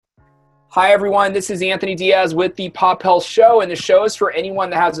Hi, everyone. This is Anthony Diaz with the Pop Health Show, and the show is for anyone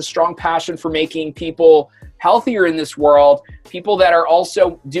that has a strong passion for making people healthier in this world, people that are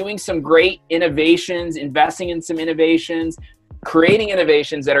also doing some great innovations, investing in some innovations, creating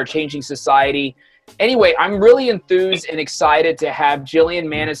innovations that are changing society. Anyway, I'm really enthused and excited to have Jillian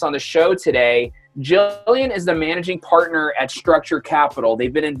Manus on the show today. Jillian is the managing partner at Structure Capital.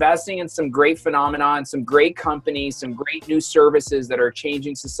 They've been investing in some great phenomena and some great companies, some great new services that are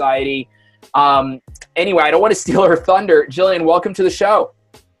changing society. Anyway, I don't want to steal her thunder. Jillian, welcome to the show.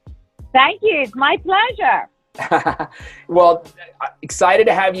 Thank you. It's my pleasure. Well, excited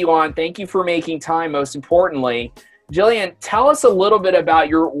to have you on. Thank you for making time, most importantly. Jillian, tell us a little bit about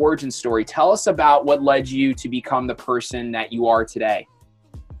your origin story. Tell us about what led you to become the person that you are today.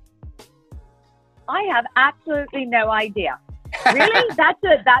 I have absolutely no idea. Really? That's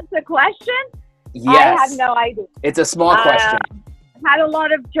a question? Yes. I have no idea. It's a small question. Had a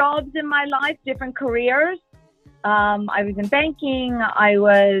lot of jobs in my life, different careers. I was in banking. I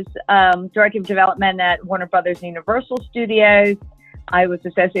was director of development at Warner Brothers Universal Studios. I was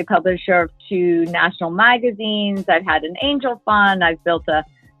associate publisher of 2 national magazines. I've had an angel fund. I've built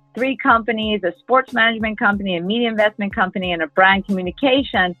 3 companies, a sports management company, a media investment company, and a brand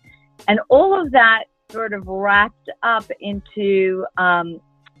communication. And all of that sort of wrapped up into,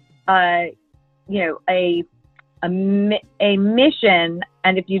 a mission.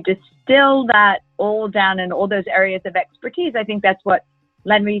 And if you distill that all down in all those areas of expertise, I think that's what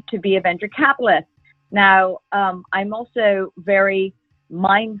led me to be a venture capitalist. Now, I'm also very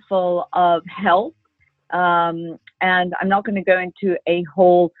mindful of health, and I'm not going to go into a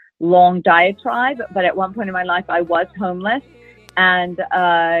whole long diatribe, but at one point in my life, I was homeless. And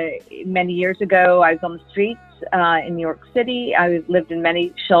many years ago, I was on the streets in New York City. I lived in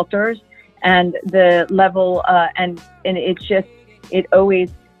many shelters, and the level, and it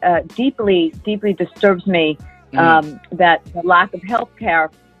always deeply disturbs me that the lack of health care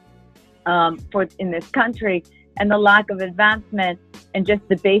in this country, and the lack of advancement and just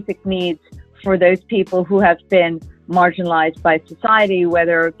the basic needs for those people who have been marginalized by society,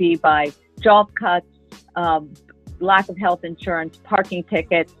 whether it be by job cuts, lack of health insurance, parking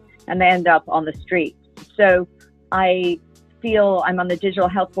tickets, and they end up on the streets. So I feel I'm on the digital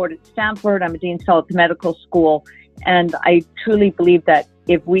health board at Stanford. I'm a dean fellow at the medical school. And I truly believe that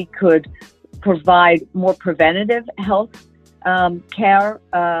if we could provide more preventative health care,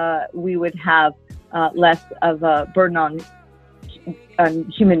 we would have less of a burden on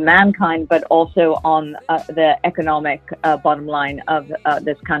human mankind, but also on the economic bottom line of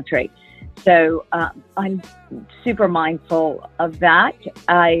this country. So I'm super mindful of that.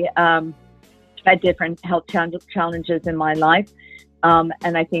 I had different health challenges in my life,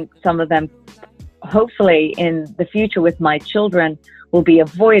 and I think some of them, hopefully in the future with my children, will be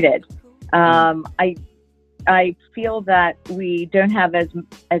avoided. I feel that we don't have as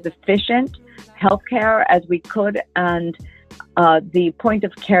efficient healthcare as we could, and the point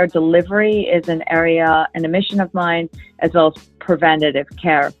of care delivery is an area and a mission of mine, as well as preventative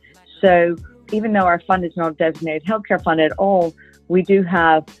care. So even though our fund is not a designated healthcare fund at all, we do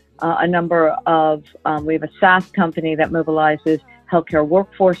have a number of, we have a SaaS company that mobilizes healthcare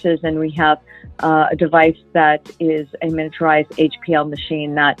workforces, and we have a device that is a miniaturized HPL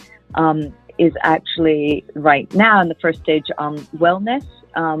machine that is actually right now in the first stage on wellness,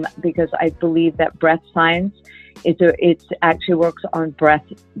 because I believe that breath science, it actually works on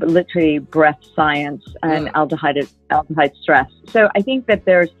literally breath science and aldehyde stress. So I think that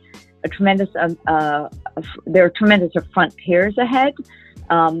there are tremendous frontiers ahead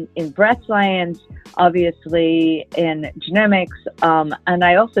in breath science, obviously in genomics, and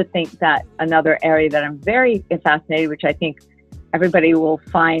I also think that another area that I'm very fascinated, which I think everybody will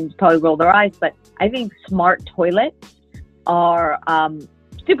find, probably roll their eyes, but I think smart toilets are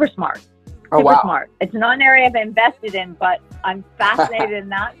super smart. Smart. It's not an area I've invested in, but I'm fascinated in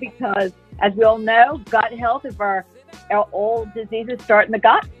that because, as we all know, gut health is all diseases start in the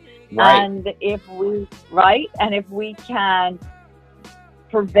gut. Right. And if we can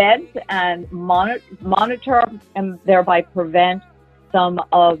prevent and monitor and thereby prevent some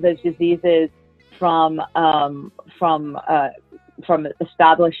of those diseases from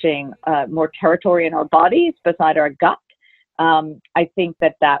establishing more territory in our bodies beside our gut, I think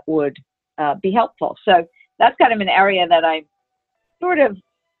that would be helpful. So that's kind of an area that I'm sort of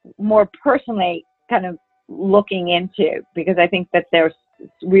more personally kind of looking into, because I think that there's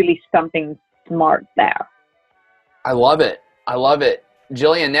really something smart there. I love it.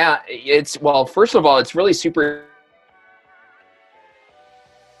 Jillian, now first of all, it's really super.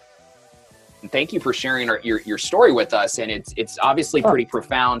 Thank you for sharing your story with us. And it's obviously pretty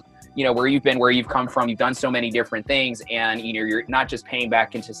profound. where you've been, where you've come from. You've done so many different things, and you're not just paying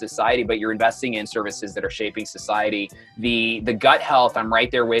back into society, but you're investing in services that are shaping society. The gut health, I'm right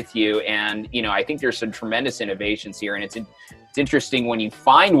there with you, and I think there's some tremendous innovations here, and it's interesting when you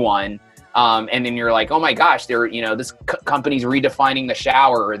find one. And then you're like, oh my gosh, this company's redefining the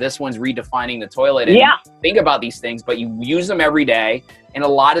shower, or this one's redefining the toilet. And you think about these things, but you use them every day. And a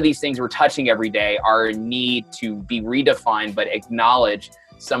lot of these things we're touching every day are in need to be redefined, but acknowledge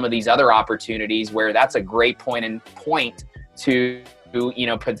some of these other opportunities where that's a great point to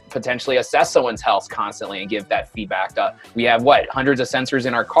potentially assess someone's health constantly and give that feedback. We have hundreds of sensors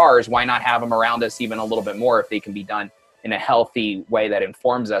in our cars. Why not have them around us even a little bit more if they can be done in a healthy way that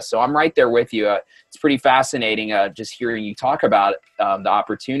informs us? So I'm right there with you. It's pretty fascinating just hearing you talk about the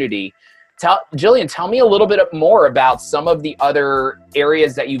opportunity. Jillian, tell me a little bit more about some of the other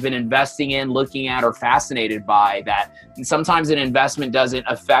areas that you've been investing in, looking at, or fascinated by that. And sometimes an investment doesn't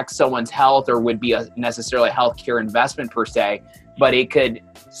affect someone's health or would be necessarily a healthcare investment per se, but it could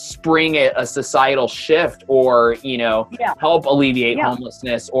spring a societal shift or, help alleviate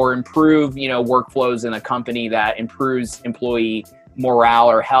homelessness or improve, workflows in a company that improves employee morale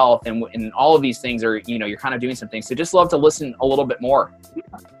or health. And all of these things are, you're kind of doing some things. So just love to listen a little bit more.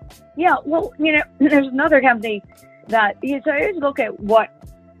 Yeah. Well, there's another company that, so I always look at what,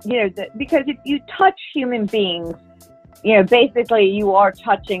 because if you touch human beings, basically you are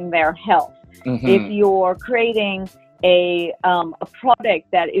touching their health. Mm-hmm. If you're creating a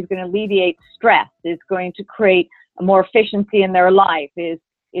product that is going to alleviate stress, is going to create more efficiency in their life, is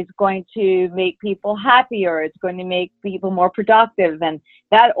going to make people happier, it's going to make people more productive, and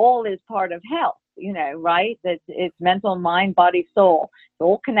that all is part of health, right? It's mental, mind, body, soul. It's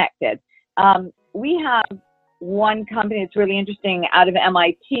all connected. We have one company that's really interesting out of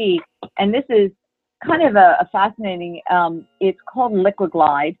MIT, and this is kind of a fascinating, it's called Liquid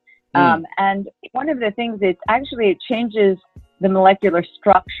Glide. And one of the things it changes the molecular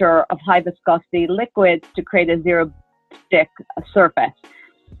structure of high viscosity liquids to create a zero stick surface.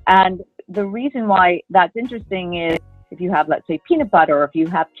 And the reason why that's interesting is if you have, let's say, peanut butter, or if you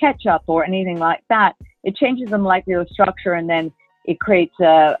have ketchup or anything like that, it changes the molecular structure, and then it creates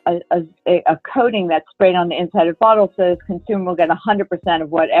a coating that's sprayed on the inside of the bottle, so the consumer will get 100% of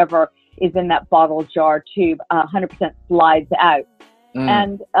whatever is in that bottle, jar, tube, 100% slides out.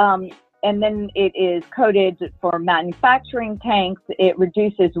 And then it is coated for manufacturing tanks. It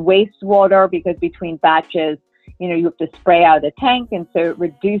reduces wastewater because between batches, you have to spray out the tank. And so it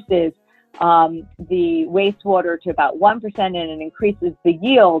reduces the wastewater to about 1%, and it increases the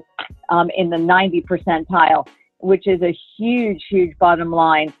yield in the 90 percentile, which is a huge, huge bottom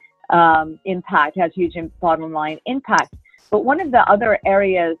line impact, has huge bottom line impact. But one of the other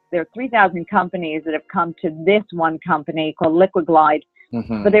areas, there are 3,000 companies that have come to this one company called Liquid Glide.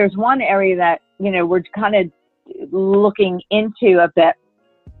 Mm-hmm. But there's one area that, we're kind of looking into a bit.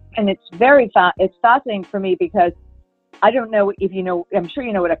 And it's it's fascinating for me because I don't know if I'm sure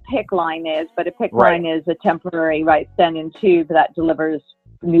you know what a PICC line is, but a PICC line is a temporary stent and tube that delivers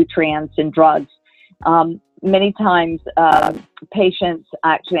nutrients and drugs. Many times patients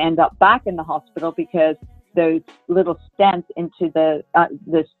actually end up back in the hospital because those little stents into the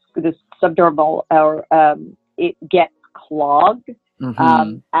subdermal, or it gets clogged.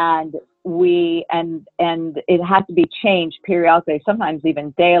 Mm-hmm. And it has to be changed periodically, sometimes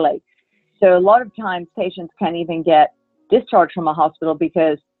even daily. So a lot of times patients can't even get discharged from a hospital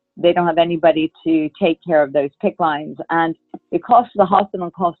because they don't have anybody to take care of those PICC lines. And it costs the hospital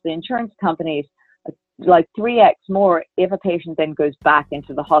and costs the insurance companies like 3x more if a patient then goes back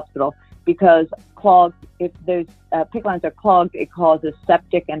into the hospital, because if those PICC lines are clogged, it causes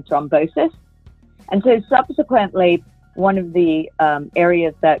septic and thrombosis. And so subsequently, one of the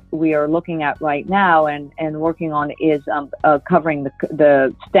areas that we are looking at right now and working on is covering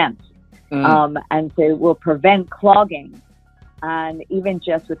the stents. And so it will prevent clogging. And even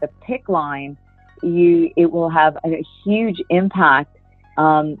just with the PICC line, it will have a huge impact.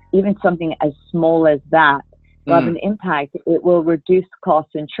 Even something as small as that will have an impact. It will reduce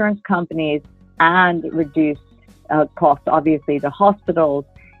costs to insurance companies and reduce costs, obviously, to hospitals.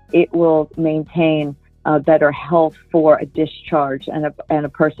 It will maintain better health for a discharge and a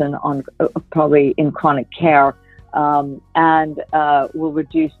person on probably in chronic care, and will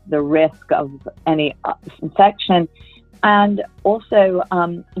reduce the risk of any infection. And also,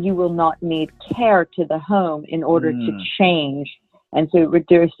 you will not need care to the home in order to change. And so it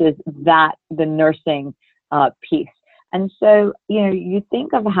reduces the nursing piece. And so, you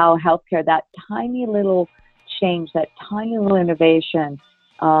think of how healthcare, that tiny little change, that tiny little innovation,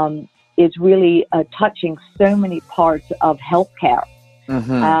 is really touching so many parts of healthcare.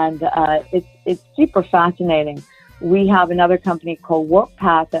 And it's super fascinating. We have another company called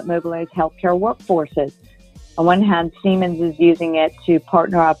WorkPath that mobilizes healthcare workforces. On one hand, Siemens is using it to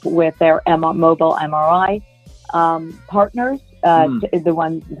partner up with their mobile MRI partners,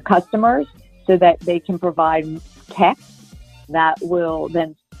 the customers, so that they can provide tech that will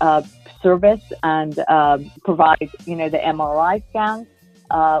then service and provide, the MRI scans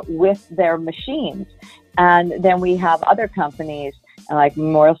with their machines. And then we have other companies like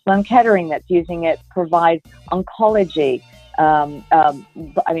Memorial Sloan Kettering that's using it to provide oncology,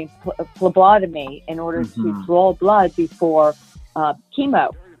 phlebotomy in order to draw blood before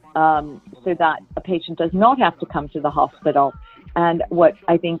chemo, so that a patient does not have to come to the hospital. And what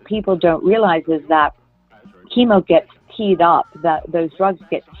I think people don't realize is that chemo gets teed up, that those drugs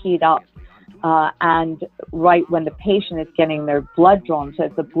get teed up, and right when the patient is getting their blood drawn, so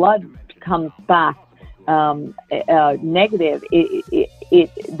if the blood comes back negative,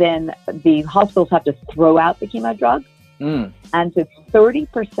 then the hospitals have to throw out the chemo drug. And so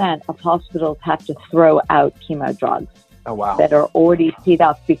 30% of hospitals have to throw out chemo drugs that are already teed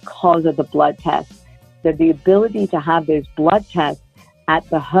up because of the blood tests. So the ability to have those blood tests at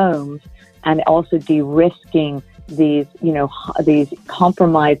the homes and also de-risking these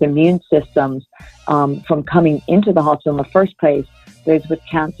compromised immune systems from coming into the hospital in the first place, those with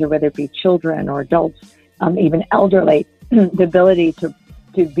cancer, whether it be children or adults, even elderly, the ability to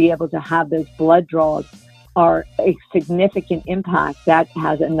be able to have those blood draws are a significant impact. That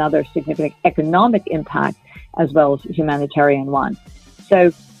has another significant economic impact as well as humanitarian one.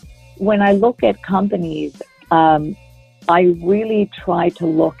 So when I look at companies, I really try to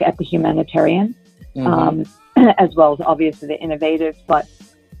look at the humanitarian as well as obviously the innovative, but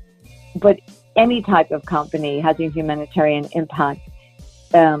any type of company has a humanitarian impact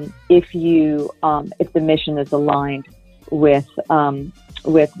if the mission is aligned with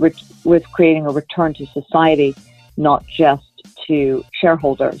creating a return to society, not just to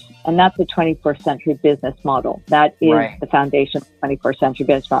shareholders. And that's the 21st century business model. That is the foundation of the 21st century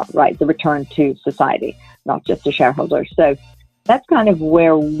business model, right? The return to society, not just to shareholders. So that's kind of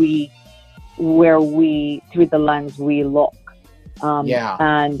where we through the lens we look.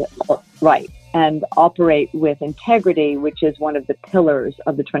 And operate with integrity, which is one of the pillars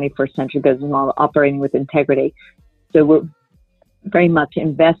of the 21st century business model, operating with integrity. So we're very much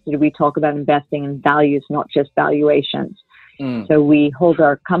invested. We talk about investing in values, not just valuations. So we hold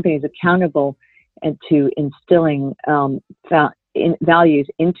our companies accountable and to instilling values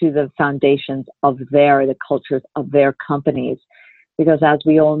into the foundations of the cultures of their companies. Because as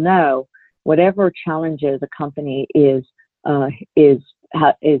we all know, whatever challenges a company is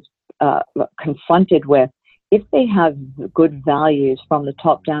confronted with, if they have good values from the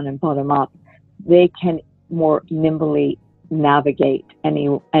top down and bottom up, they can more nimbly navigate any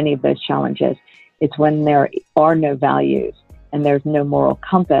of those challenges. It's when there are no values and there's no moral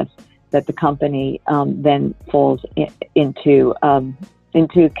compass that the company then falls into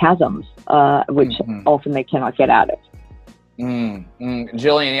chasms, which often they cannot get out of.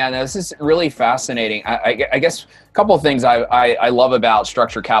 Jillian, this is really fascinating. I guess a couple of things I love about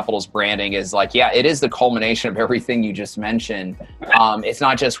Structure Capital's branding is it is the culmination of everything you just mentioned. It's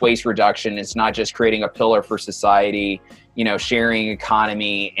not just waste reduction. It's not just creating a pillar for society, sharing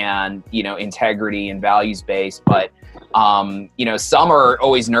economy and, integrity and values based, but some are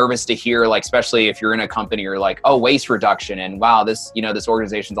always nervous to hear, especially if you're in a company, you're like, oh, waste reduction. And wow, this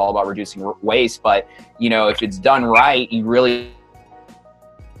organization's all about reducing waste. But, if it's done right, you really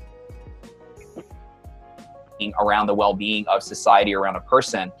around the well-being of society, around a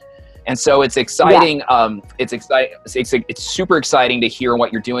person. And so it's exciting. It's super exciting to hear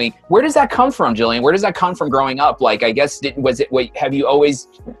what you're doing. Where does that come from, Jillian? Where does that come from growing up? I guess, have you always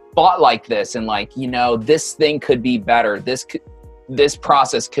thought like this and this thing could be better? This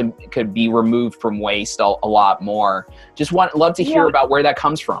process could be removed from waste a lot more. Just love to hear about where that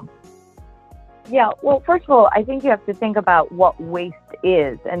comes from. Yeah. Well, first of all, I think you have to think about what waste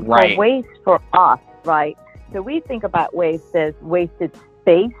is. And for waste for us, right? So we think about waste as wasted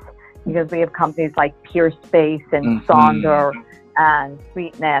space, because we have companies like Pure Space and Sonder and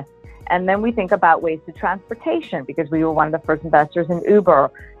Sweetness. And then we think about wasted transportation, because we were one of the first investors in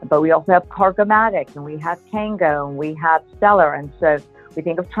Uber, but we also have Cargomatic, and we have Tango, and we have Stellar. And so we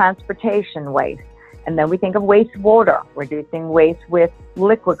think of transportation waste. And then we think of wastewater, reducing waste with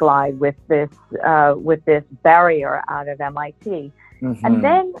Liquiglide, with this barrier out of MIT. And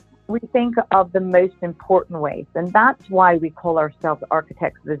then we think of the most important waste. And that's why we call ourselves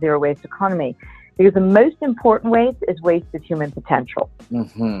architects of the zero waste economy, because the most important waste is wasted human potential.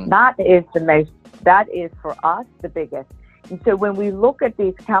 That is for us the biggest. so when we look at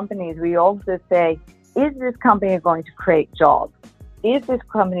these companies, we also say, is this company going to create jobs? Is this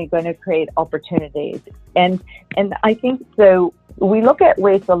company going to create opportunities? And I think so. We look at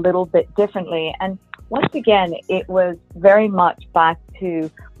waste a little bit differently. And once again, it was very much back to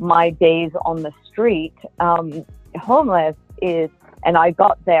my days on the street. Homeless is, and I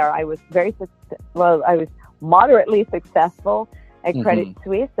got there. I was I was moderately successful at Credit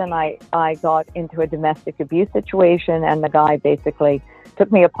Suisse, and I got into a domestic abuse situation, and the guy basically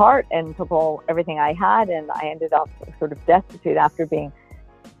took me apart and took everything I had, and I ended up sort of destitute after being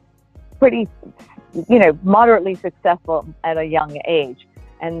pretty, moderately successful at a young age.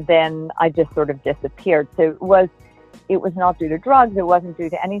 And then I just sort of disappeared. So it was not due to drugs. It wasn't due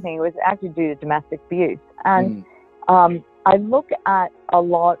to anything. It was actually due to domestic abuse. And I look at a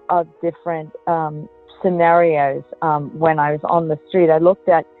lot of different scenarios when I was on the street. I looked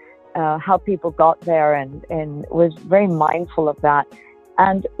at how people got there and was very mindful of that.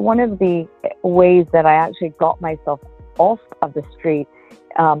 And one of the ways that I actually got myself off of the street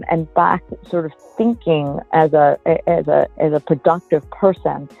and back sort of thinking as a productive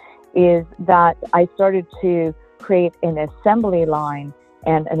person is that I started to create an assembly line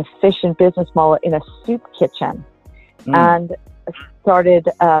and an efficient business model in a soup kitchen, and started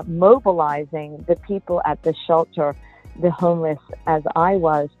mobilizing the people at the shelter, the homeless as I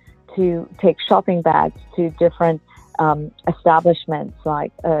was, to take shopping bags to different establishments,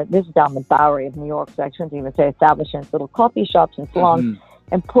 like this is down the Bowery of New York, so I shouldn't even say establishments, little coffee shops and salons,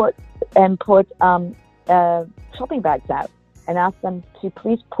 and put shopping bags out and ask them to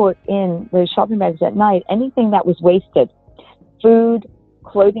please put in those shopping bags at night anything that was wasted, food,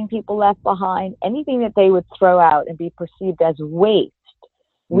 clothing people left behind, anything that they would throw out and be perceived as waste,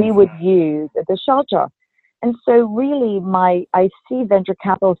 we would use at the shelter. And so really I see venture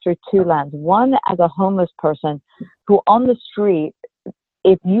capital through two lenses. One, as a homeless person who on the street,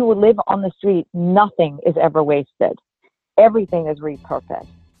 if you live on the street, nothing is ever wasted. Everything is repurposed.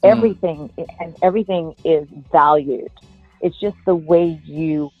 Everything is valued. It's just the way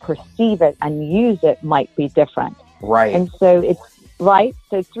you perceive it and use it might be different. Right. And so it's right.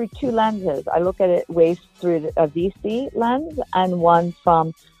 So through two lenses, I look at it waste through a VC lens and one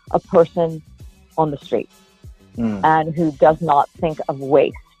from a person on the street and who does not think of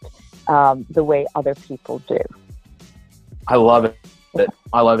waste the way other people do. I love it.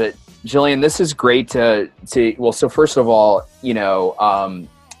 I love it. Jillian, this is great to well, so first of all,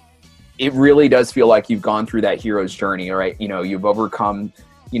 it really does feel like you've gone through that hero's journey, right? You've overcome,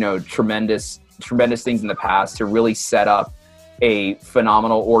 tremendous things in the past to really set up a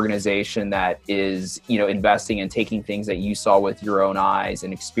phenomenal organization that is, investing and taking things that you saw with your own eyes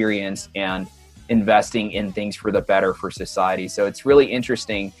and experience and investing in things for the better for society. So it's really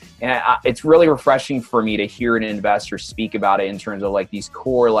interesting, and it's really refreshing for me to hear an investor speak about it in terms of like these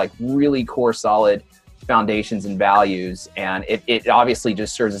core, like really core solid foundations and values. And it obviously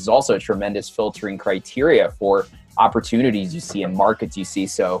just serves as also a tremendous filtering criteria for opportunities you see and markets you see.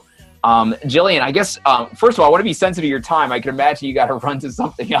 So Jillian, I guess, first of all, I want to be sensitive to your time. I can imagine you got to run to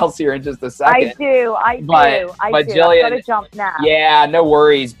something else here in just a second. I do. But Jillian, I've got to jump now. Yeah, no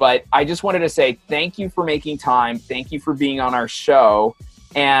worries. But I just wanted to say thank you for making time. Thank you for being on our show.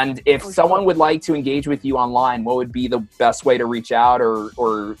 And if someone would like to engage with you online, what would be the best way to reach out or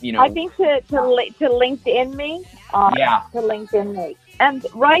I think to LinkedIn me. To LinkedIn me. And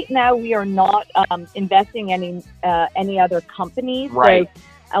right now we are not investing any other companies. Right. So,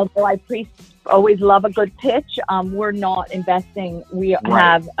 although I always love a good pitch, we're not investing. We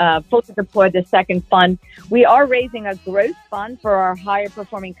have fully deployed the second fund. We are raising a growth fund for our higher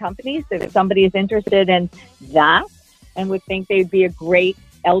performing companies. So if somebody is interested in that and would think they'd be a great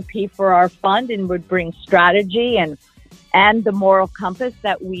LP for our fund and would bring strategy and the moral compass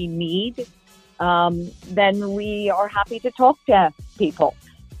that we need, then we are happy to talk to people.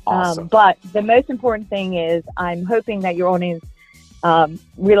 Awesome. But the most important thing is I'm hoping that your audience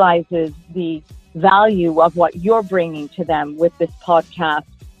realizes the value of what you're bringing to them with this podcast.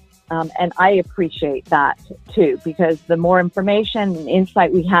 And I appreciate that too, because the more information and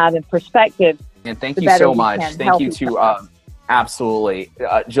insight we have and perspective. And thank you so much. Thank you to, absolutely.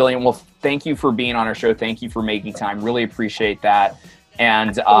 Jillian, well, thank you for being on our show. Thank you for making time. Really appreciate that.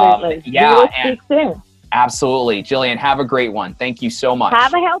 And we'll speak soon. Absolutely. Jillian, have a great one. Thank you so much.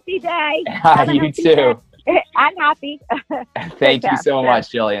 Have a healthy day. You too. I'm happy. Thank you so much,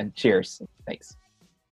 Jillian. Cheers. Thanks.